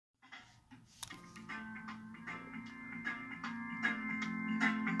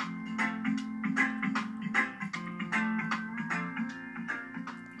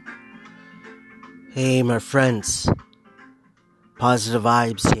Hey, my friends. Positive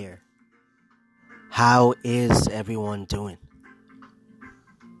Vibes here. How is everyone doing?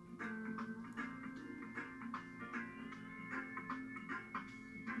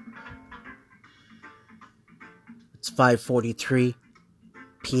 It's 5:43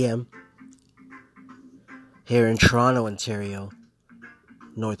 p.m. here in Toronto, Ontario,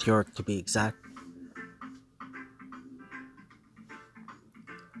 North York to be exact.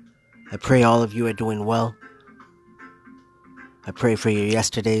 I pray all of you are doing well. I pray for your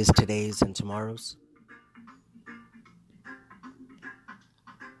yesterdays, todays, and tomorrows.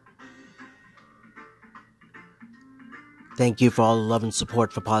 Thank you for all the love and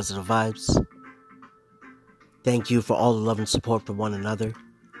support for Positive Vibes. Thank you for all the love and support for one another.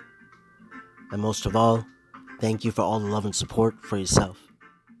 And most of all, thank you for all the love and support for yourself.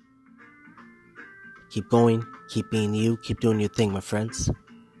 Keep going, keep being you, keep doing your thing, my friends.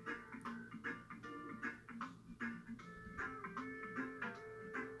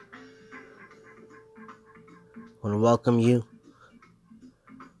 I want to welcome you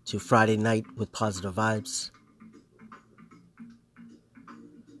to Friday night with Positive Vibes.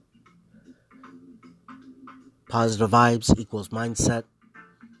 Positive vibes equals mindset.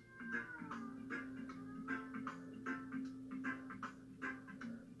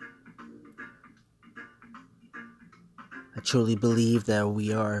 I truly believe that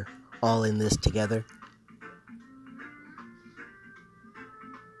we are all in this together.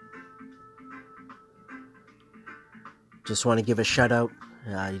 Just want to give a shout out.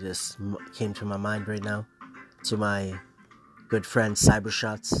 It just came to my mind right now to my good friend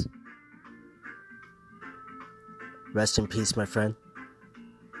ShoutOuts. Rest in peace, my friend.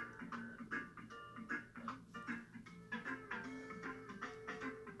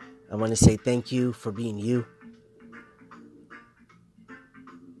 I want to say thank you for being you.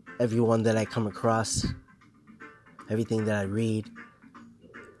 Everyone that I come across, everything that I read,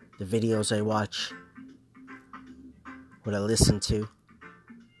 the videos I watch, what I listen to,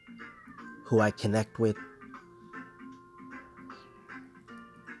 who I connect with.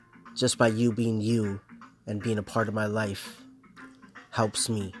 Just by you being you and being a part of my life helps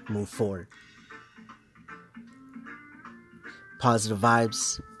me move forward. Positive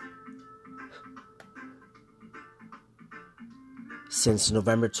Vibes since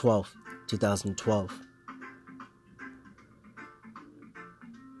November 12th, 2012.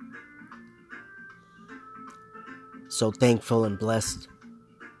 So thankful and blessed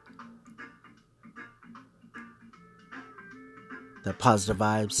that Positive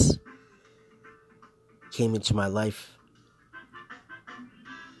Vibes came into my life.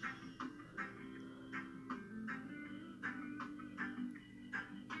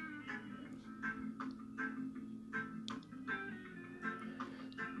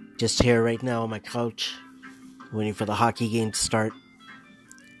 Just here right now on my couch, waiting for the hockey game to start.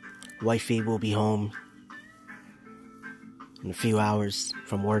 Wifey will be home in a few hours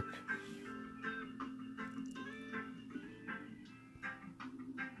from work.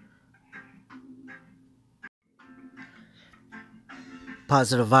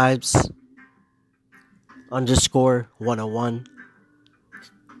 Positive Vibes _101.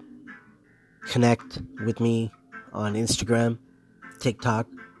 Connect with me on Instagram, TikTok.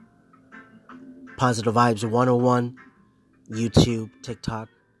 Positive Vibes 101, YouTube, TikTok.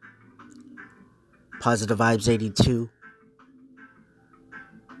 Positive Vibes 82,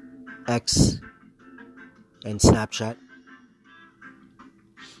 X, and Snapchat.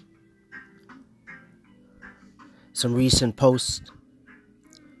 Some recent posts.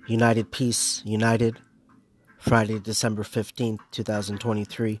 United Peace, United, Friday, December 15th,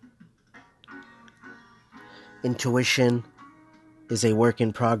 2023. Intuition is a work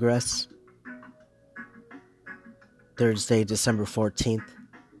in progress. Thursday, December 14th.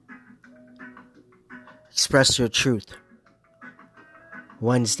 Express your truth.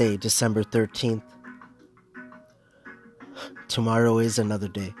 Wednesday, December 13th. Tomorrow is another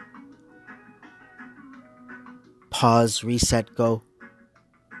day. Pause, reset, go.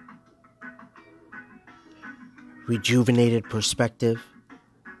 Rejuvenated perspective.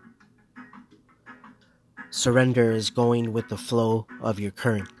 Surrender is going with the flow of your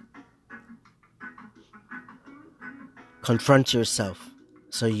current. Confront yourself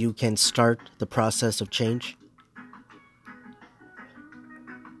so you can start the process of change.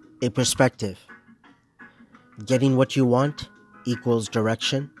 A perspective. Getting what you want equals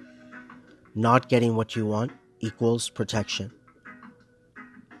direction. Not getting what you want equals protection.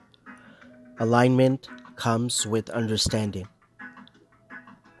 Alignment comes with understanding.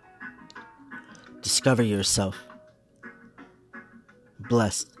 Discover yourself.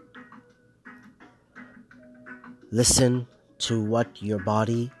 Blessed. Listen to what your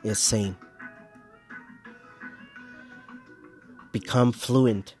body is saying. Become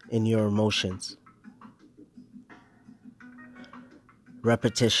fluent in your emotions.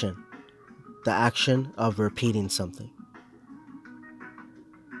 Repetition, the action of repeating something.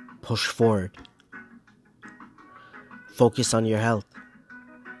 Push forward. Focus on your health.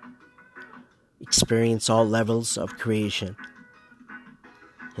 Experience all levels of creation.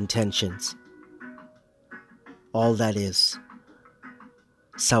 Intentions. All that is.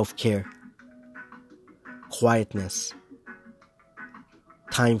 Self-care. Quietness.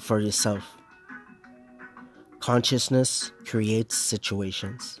 Time for yourself. Consciousness creates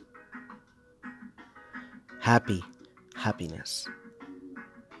situations. Happiness.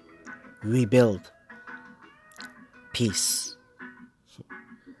 Rebuild. Peace.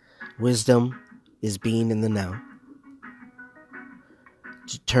 Wisdom is being in the now.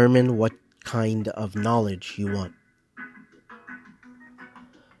 Determine what kind of knowledge you want.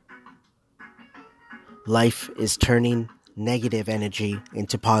 Life is turning negative energy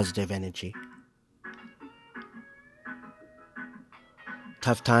into positive energy.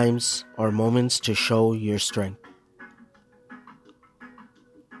 Tough times are moments to show your strength.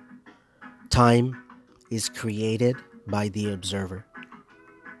 Time is created by the observer.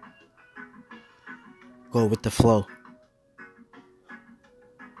 Go with the flow.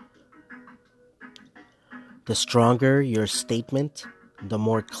 The stronger your statement, the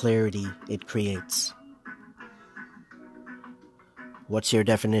more clarity it creates. What's your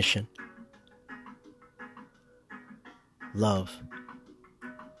definition? Love.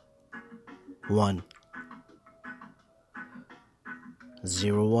 1.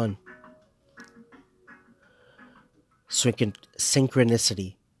 0, 1.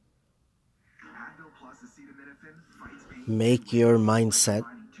 Synchronicity. Make your mindset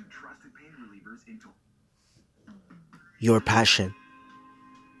your passion.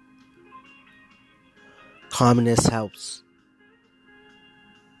 Calmness helps.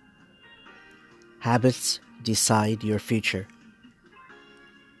 Habits decide your future.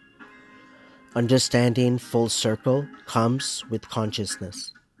 Understanding full circle comes with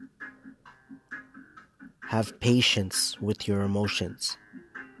consciousness. Have patience with your emotions.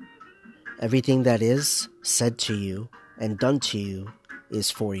 Everything that is said to you and done to you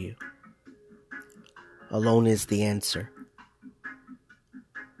is for you. Alone is the answer.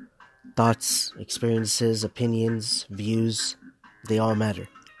 Thoughts, experiences, opinions, views, they all matter.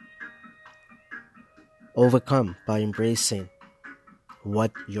 Overcome by embracing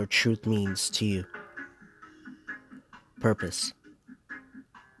what your truth means to you. Purpose.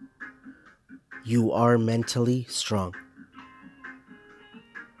 You are mentally strong.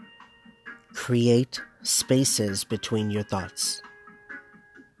 Create spaces between your thoughts.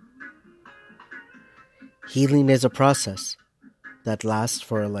 Healing is a process that lasts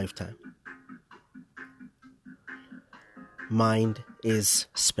for a lifetime. Mind is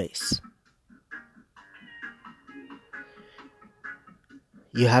space.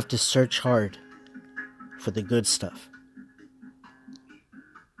 You have to search hard for the good stuff.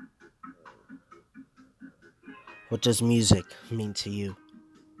 What does music mean to you?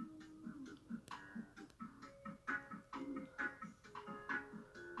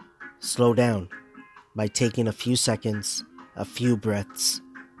 Slow down by taking a few seconds, a few breaths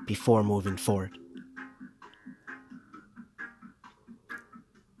before moving forward.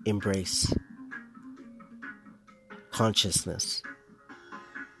 Embrace consciousness.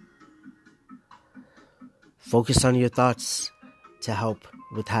 Focus on your thoughts to help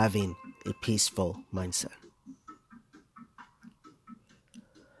with having a peaceful mindset.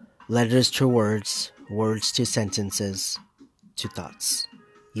 Letters to words, words to sentences, to thoughts.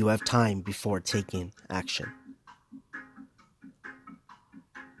 You have time before taking action.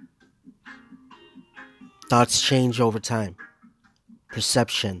 Thoughts change over time.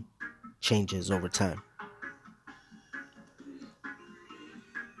 Perception changes over time.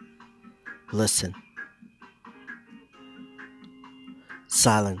 Listen.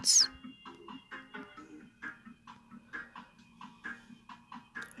 Silence.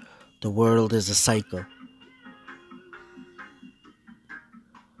 The world is a cycle.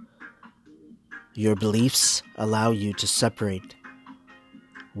 Your beliefs allow you to separate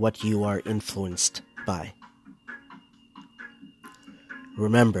what you are influenced by.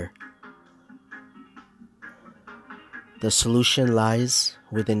 Remember, the solution lies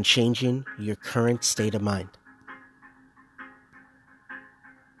within changing your current state of mind.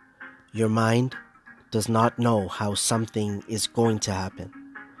 Your mind does not know how something is going to happen.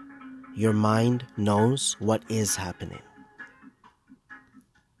 Your mind knows what is happening.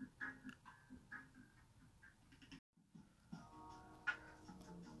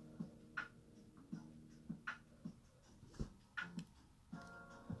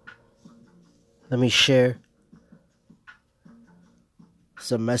 Let me share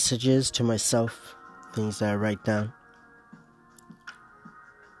some messages to myself, things that I write down.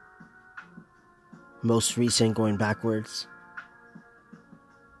 Most recent, going backwards.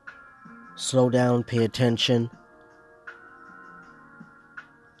 Slow down, pay attention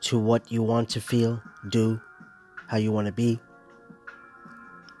to what you want to feel, do, how you want to be.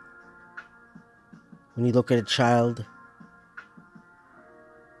 When you look at a child,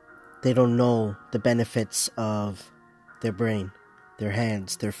 they don't know the benefits of their brain, their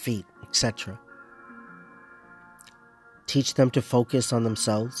hands, their feet, etc. Teach them to focus on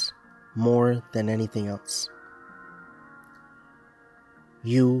themselves more than anything else.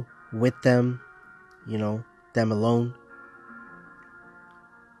 You with them, them alone,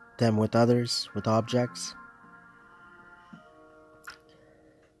 them with others, with objects.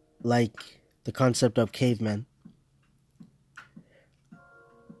 Like the concept of cavemen.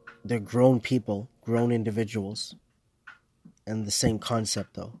 They're grown people, grown individuals. And the same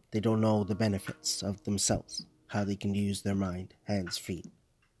concept though. They don't know the benefits of themselves. How they can use their mind, hands, feet.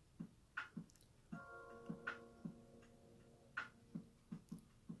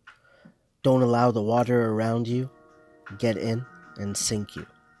 Don't allow the water around you get in and sink you.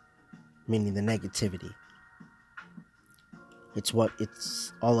 Meaning the negativity. It's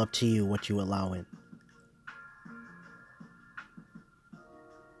all up to you what you allow in.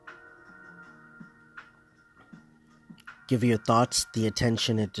 Give your thoughts the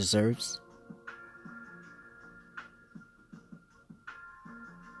attention it deserves.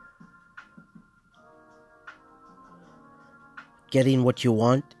 Getting what you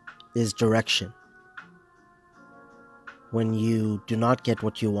want is direction. When you do not get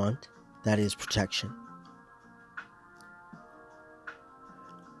what you want, that is protection.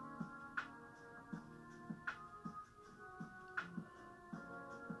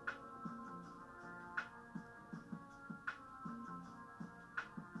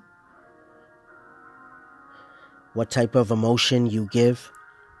 What type of emotion you give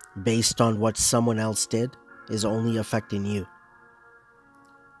based on what someone else did is only affecting you.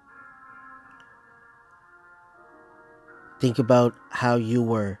 Think about how you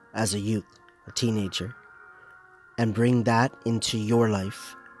were as a youth, a teenager, and bring that into your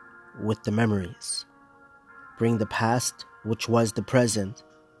life with the memories. Bring the past, which was the present,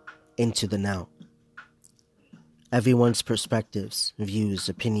 into the now. Everyone's perspectives, views,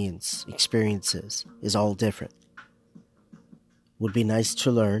 opinions, experiences is all different. Would be nice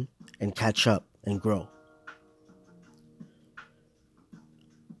to learn and catch up and grow.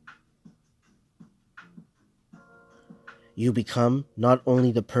 You become not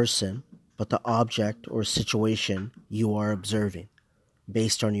only the person, but the object or situation you are observing,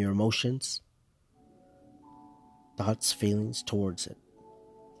 based on your emotions, thoughts, feelings towards it.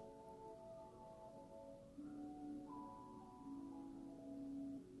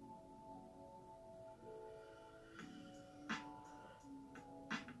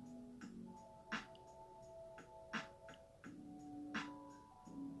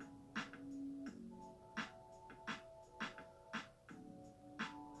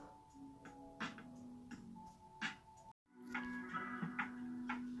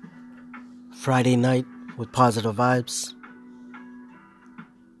 Friday night with Positive Vibes.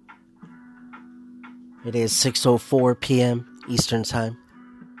 It is 6:04 p.m. Eastern Time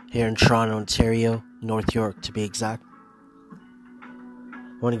here in Toronto, Ontario, North York to be exact.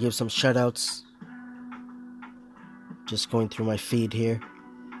 I want to give some shoutouts. Just going through my feed here.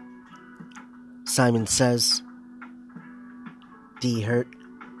 Simon Says, D Hurt,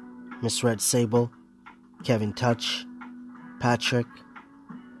 Miss Red Sable, Kevin Touch, Patrick,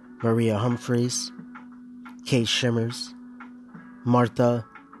 Maria Humphreys, Kay Shimmers, Martha,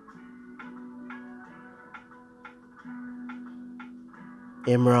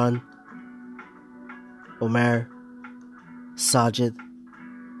 Imran, Omer, Sajid,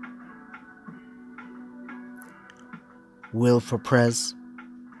 Will for Prez,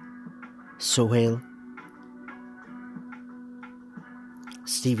 Sohail,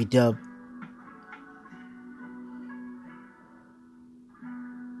 Stevie Dub,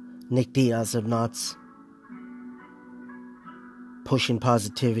 Nick Diaz of Knots, Pushing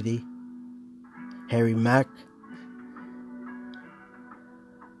Positivity, Harry Mack,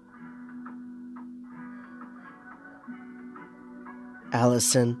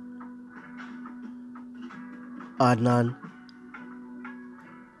 Allison, Adnan,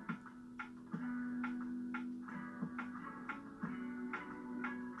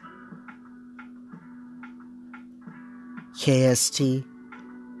 KST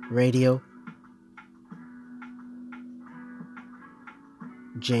Radio,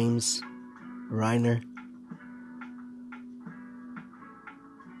 James, Reiner.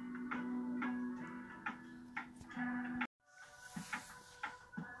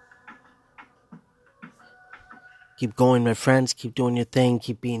 Keep going, my friends. Keep doing your thing.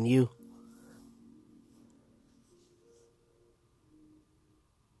 Keep being you.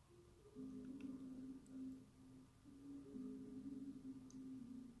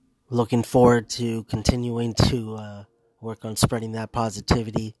 Looking forward to continuing to work on spreading that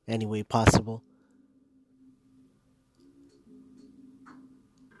positivity any way possible.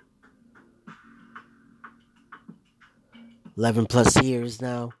 +11 years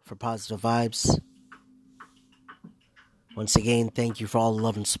now for Positive Vibes. Once again, thank you for all the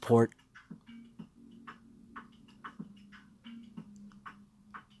love and support.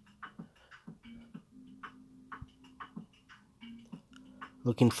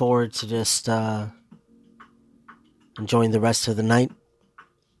 Looking forward to just enjoying the rest of the night.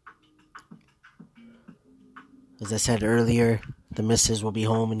 As I said earlier, the missus will be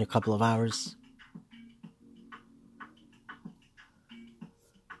home in a couple of hours.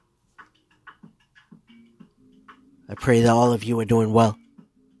 I pray that all of you are doing well,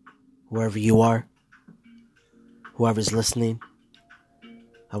 wherever you are, whoever's listening.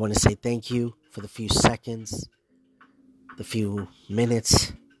 I want to say thank you for the few seconds, the few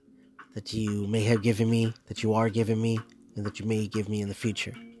minutes that you may have given me, that you are giving me, and that you may give me in the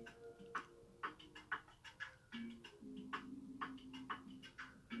future.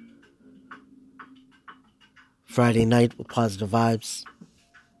 Friday night with Positive Vibes.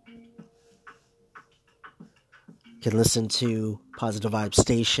 You can listen to Positive Vibes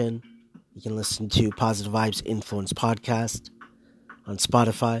Station. You can listen to Positive Vibes Influence Podcast on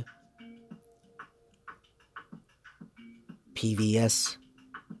Spotify. PVS,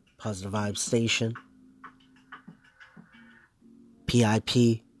 Positive Vibes Station.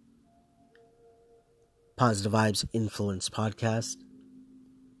 PIP, Positive Vibes Influence Podcast.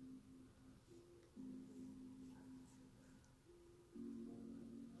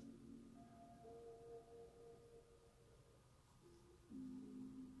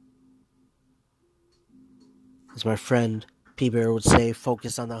 As my friend P Bear would say,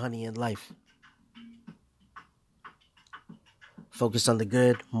 focus on the honey in life. Focus on the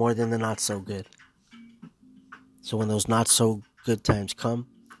good more than the not so good. So when those not so good times come,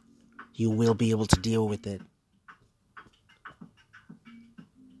 you will be able to deal with it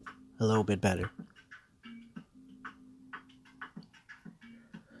a little bit better.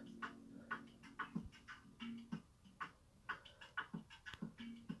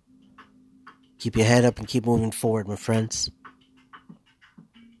 Keep your head up and keep moving forward, my friends.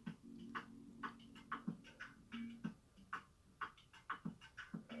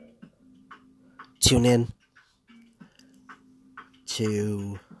 Tune in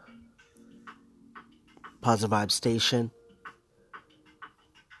to Positive Vibes Station.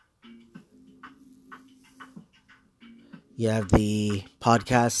 You have the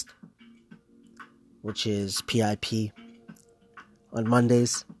podcast, which is PIP, on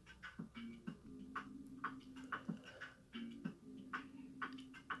Mondays.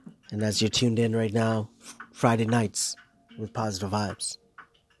 And as you're tuned in right now, Friday nights with Positive Vibes.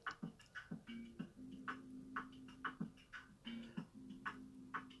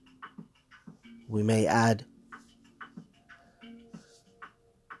 We may add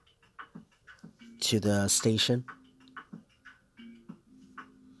to the station.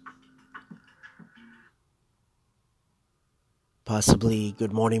 Possibly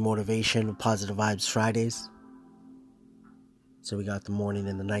Good Morning Motivation with Positive Vibes Fridays. So we got the morning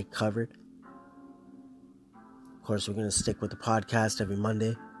and the night covered. Of course, we're going to stick with the podcast every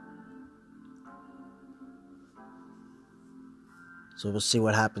Monday. So we'll see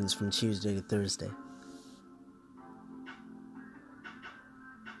what happens from Tuesday to Thursday.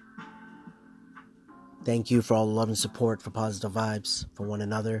 Thank you for all the love and support for Positive Vibes, for one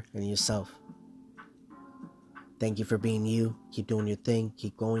another and yourself. Thank you for being you. Keep doing your thing.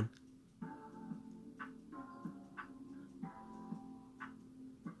 Keep going.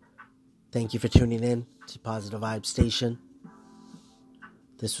 Thank you for tuning in to Positive Vibes Station.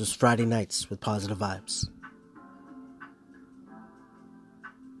 This was Friday Nights with Positive Vibes.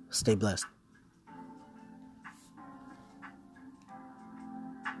 Stay blessed.